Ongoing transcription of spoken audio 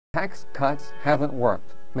Tax cuts haven't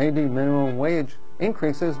worked. Maybe minimum wage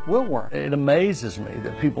increases will work. It amazes me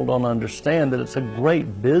that people don't understand that it's a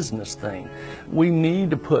great business thing. We need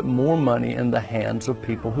to put more money in the hands of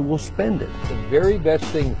people who will spend it. The very best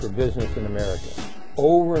thing for business in America,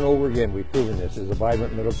 over and over again we've proven this, is a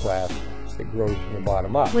vibrant middle class that grows from the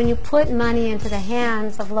bottom up. When you put money into the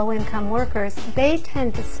hands of low-income workers, they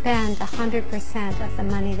tend to spend 100% of the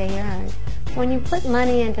money they earn. When you put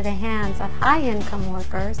money into the hands of high-income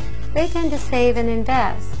workers, they tend to save and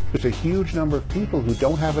invest. There's a huge number of people who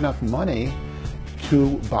don't have enough money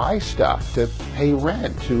to buy stuff, to pay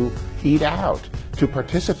rent, to eat out, to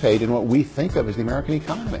participate in what we think of as the American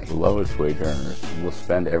economy. The lowest wage earners will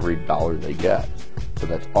spend every dollar they get. So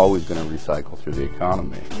that's always going to recycle through the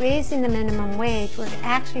economy. Raising the minimum wage would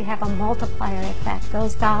actually have a multiplier effect.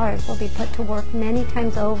 Those dollars will be put to work many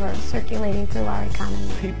times over, circulating through our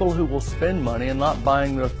economy. People who will spend money and not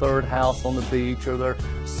buying their third house on the beach or their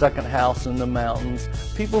second house in the mountains.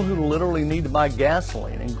 People who literally need to buy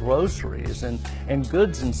gasoline and groceries and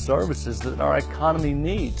goods and services that our economy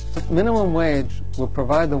needs. The minimum wage will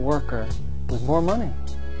provide the worker with more money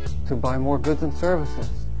to buy more goods and services,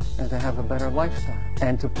 and to have a better lifestyle,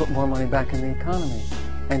 and to put more money back in the economy,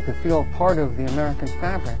 and to feel part of the American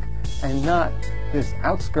fabric, and not this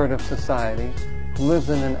outskirt of society who lives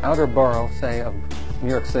in an outer borough, say, of New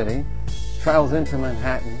York City, travels into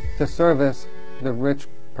Manhattan to service the rich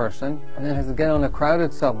person, and then has to get on a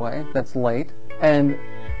crowded subway that's late, and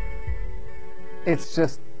it's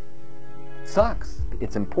just sucks.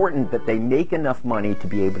 It's important that they make enough money to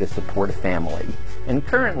be able to support a family. And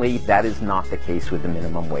currently, that is not the case with the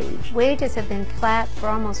minimum wage. Wages have been flat for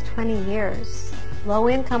almost 20 years.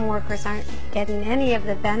 Low-income workers aren't getting any of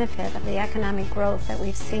the benefit of the economic growth that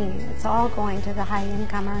we've seen. It's all going to the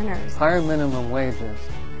high-income earners. Higher minimum wages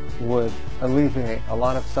would alleviate a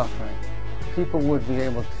lot of suffering. People would be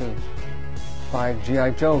able to buy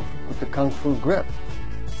G.I. Joe with the Kung Fu grip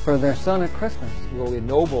for their son at Christmas. We'll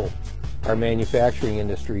ennoble our manufacturing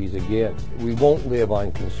industries again. We won't live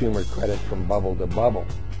on consumer credit from bubble to bubble,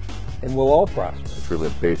 and we'll all prosper. It's really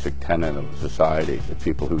a basic tenet of society that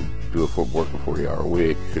people who work a 40-hour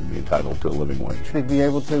week should be entitled to a living wage. They'd be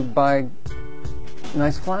able to buy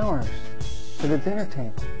nice flowers for the dinner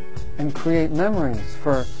table and create memories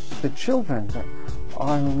for the children.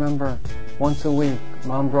 I remember once a week,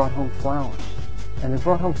 Mom brought home flowers, and they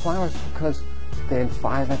brought home flowers because they had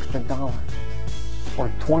 $5 extra or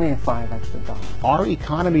 $25 extra. Our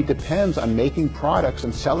economy depends on making products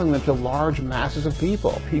and selling them to large masses of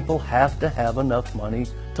people. People have to have enough money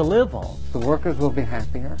to live on. The workers will be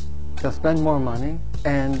happier, they'll spend more money,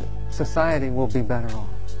 and society will be better off.